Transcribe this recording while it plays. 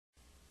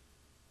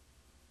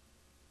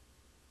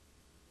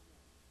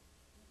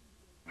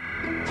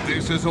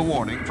This is a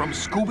warning from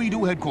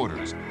Scooby-Doo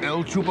headquarters.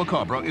 El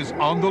Chupacabra is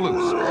on the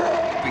loose.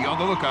 Be on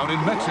the lookout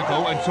in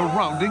Mexico and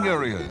surrounding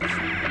areas.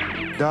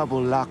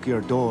 Double lock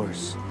your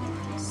doors.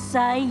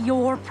 Say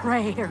your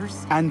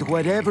prayers. And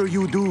whatever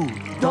you do,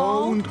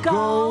 don't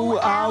go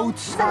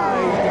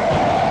outside.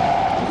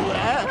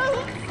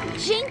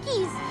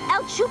 Jinkies!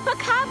 El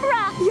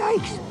Chupacabra!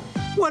 Yikes!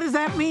 What does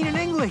that mean in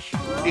English?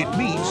 It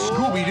means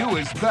Scooby-Doo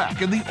is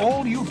back in the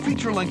all-new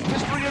feature-length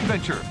mystery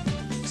adventure,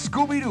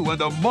 Scooby-Doo and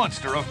the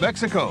Monster of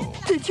Mexico.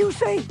 Did you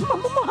say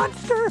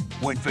monster?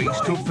 When face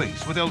to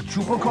face with El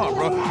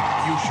Chupacabra,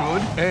 you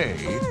should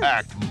A,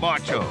 act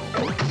macho,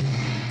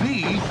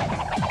 B,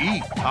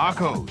 eat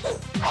tacos,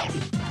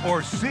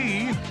 or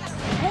C,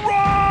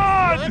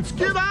 run! Let's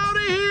get out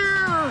of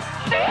here!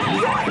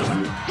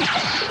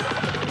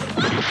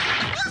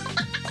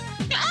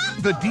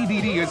 The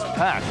DVD is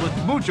packed with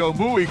mucho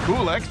muy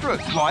cool extras,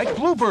 like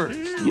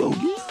bloopers.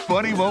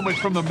 Funny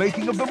moments from the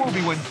making of the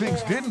movie when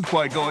things didn't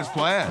quite go as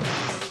planned.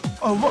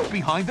 A look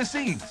behind the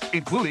scenes,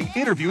 including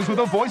interviews with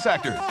the voice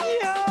actors.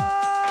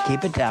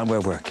 Keep it down,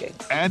 we're working.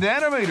 And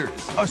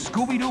animators. A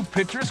Scooby-Doo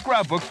picture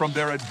scrapbook from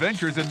their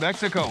adventures in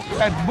Mexico.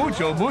 And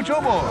mucho,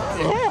 mucho more.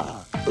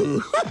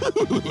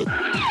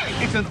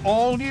 It's an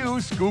all-new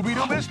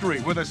Scooby-Doo mystery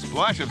with a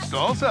splash of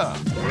salsa.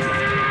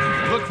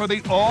 Look for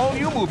the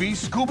all-new movie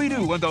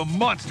Scooby-Doo and the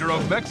Monster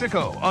of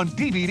Mexico on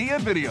DVD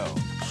and video.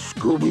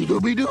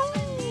 Scooby-Dooby-Doo!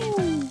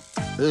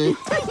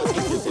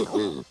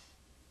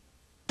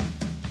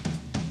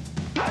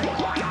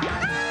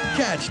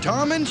 Catch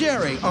Tom and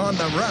Jerry on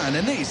the run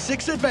in these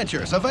 6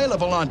 adventures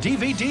available on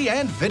DVD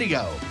and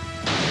video.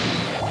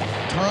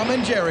 Tom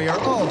and Jerry are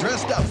all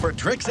dressed up for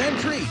tricks and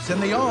treats in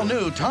the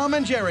all-new Tom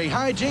and Jerry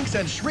Hijinks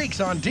and Shrieks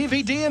on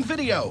DVD and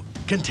video.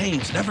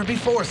 Contains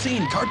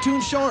never-before-seen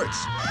cartoon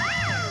shorts.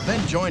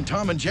 Then join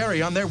Tom and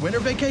Jerry on their winter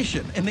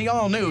vacation in the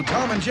all-new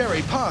Tom and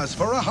Jerry Pause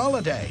for a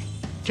Holiday.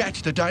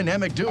 Catch the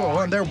dynamic duo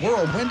on their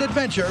whirlwind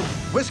adventure,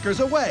 Whiskers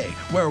Away,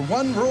 where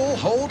one rule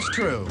holds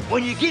true.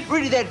 When you get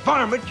rid of that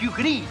varmint, you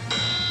can eat.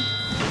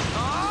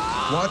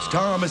 Watch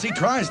Tom as he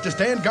tries to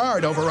stand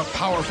guard over a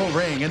powerful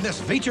ring in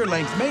this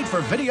feature-length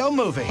made-for-video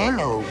movie.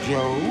 Hello,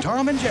 Joe.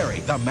 Tom and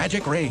Jerry, The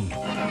Magic Ring.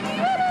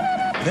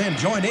 Then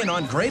join in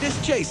on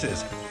Greatest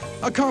Chases,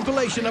 a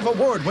compilation of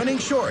award-winning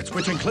shorts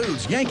which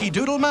includes Yankee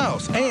Doodle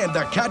Mouse and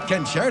the Cat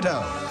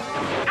Concerto.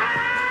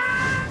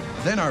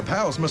 Then our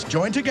pals must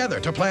join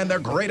together to plan their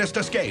greatest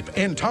escape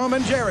in Tom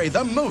and Jerry,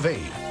 the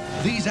movie.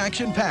 These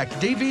action-packed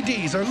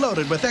DVDs are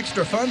loaded with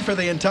extra fun for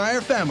the entire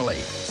family.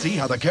 See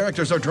how the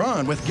characters are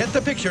drawn with Get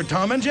the Picture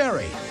Tom and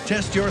Jerry.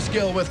 Test your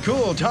skill with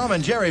cool Tom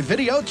and Jerry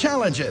video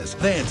challenges.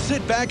 Then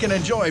sit back and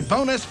enjoy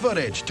bonus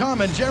footage,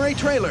 Tom and Jerry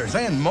trailers,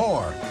 and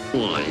more.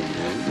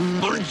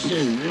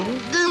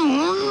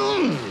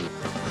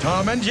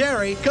 Tom and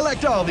Jerry,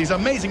 collect all these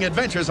amazing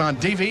adventures on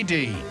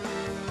DVD.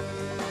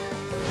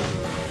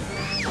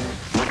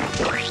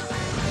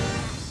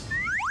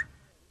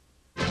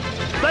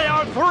 They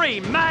are 3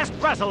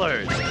 masked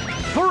wrestlers,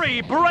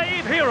 3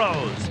 brave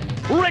heroes,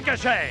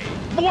 Ricochet,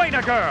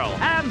 Buena Girl,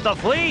 and the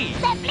Flea.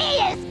 The Flea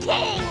is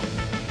king!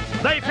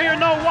 They fear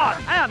no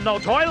one and no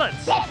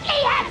toilets. The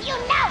Flea has you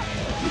know!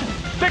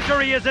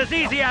 Victory is as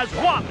easy as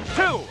 1,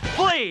 2,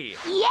 Flea!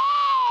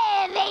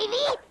 Yeah,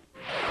 baby!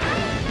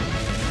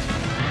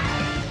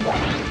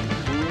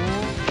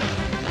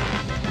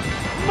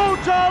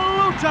 Mucha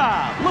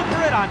Lucha! Look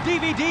for it on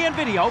DVD and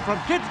video from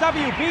Kids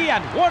WB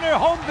and Warner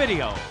Home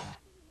Video.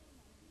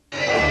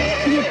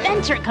 The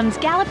adventure comes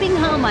galloping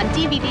home on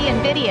DVD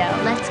and video.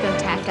 Let's go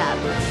tack up.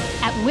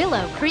 At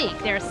Willow Creek,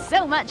 there's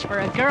so much for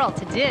a girl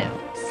to do.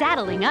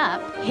 Saddling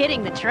up,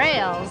 hitting the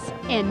trails,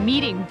 and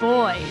meeting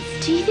boys.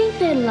 Do you think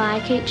they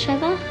like each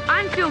other?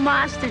 I'm Phil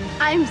Marston.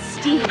 I'm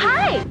Steve.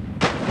 Hi!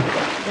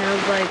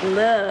 Sounds like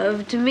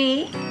love to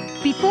me.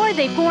 Before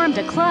they formed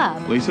a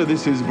club. Lisa,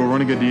 this is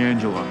Veronica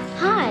D'Angelo.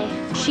 Hi.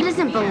 She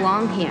doesn't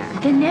belong here.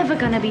 They're never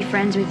gonna be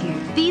friends with you.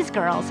 These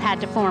girls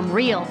had to form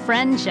real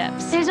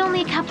friendships. There's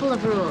only a couple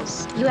of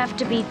rules. You have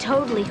to be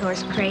totally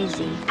horse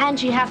crazy. And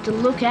you have to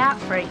look out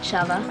for each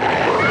other.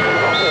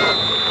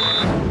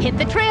 Hit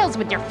the trails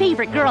with your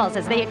favorite girls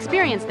as they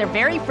experience their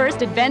very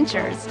first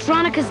adventures.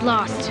 Veronica's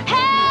lost.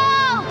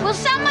 Help! Will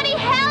somebody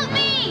help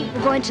me?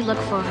 We're going to look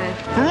for her.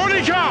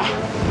 Veronica!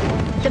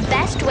 The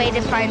best way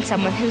to find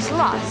someone who's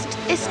lost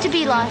is to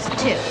be lost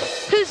too.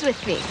 Who's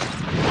with me?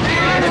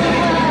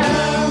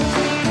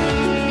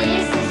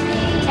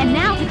 And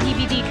now the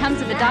DVD comes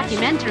with a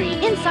documentary,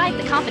 Inside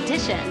the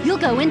Competition. You'll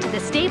go into the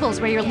stables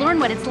where you'll learn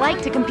what it's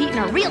like to compete in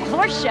a real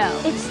horse show.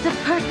 It's the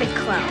perfect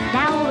club.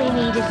 Now all we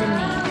need is a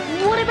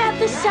name. What about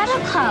the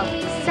Saddle Club?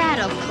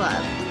 Saddle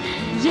Club.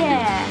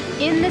 Yeah,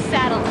 in the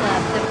Saddle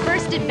Club, the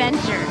first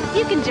adventure.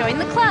 You can join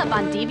the club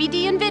on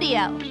DVD and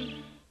video.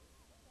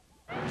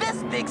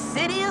 This big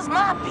city is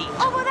my beach.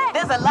 Over there.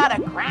 There's a lot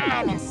of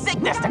crime and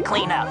sickness to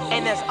clean up.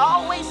 And there's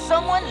always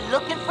someone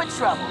looking for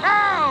trouble.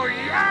 Oh,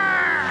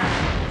 yeah!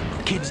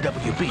 Kids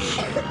WB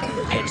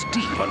heads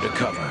deep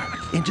undercover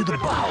into the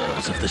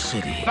bowels of the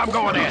city. I'm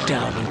going in.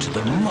 Down into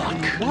the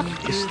muck.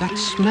 What is that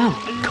smell?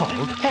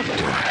 Called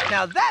Hector.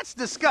 Now that's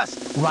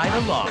disgusting. Ride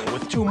along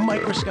with two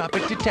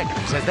microscopic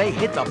detectives as they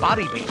hit the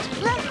body beat.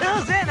 Look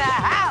who's in the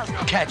house.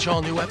 Catch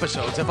all new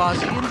episodes of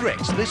Ozzy and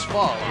Drix this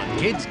fall on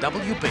Kids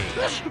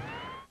WB.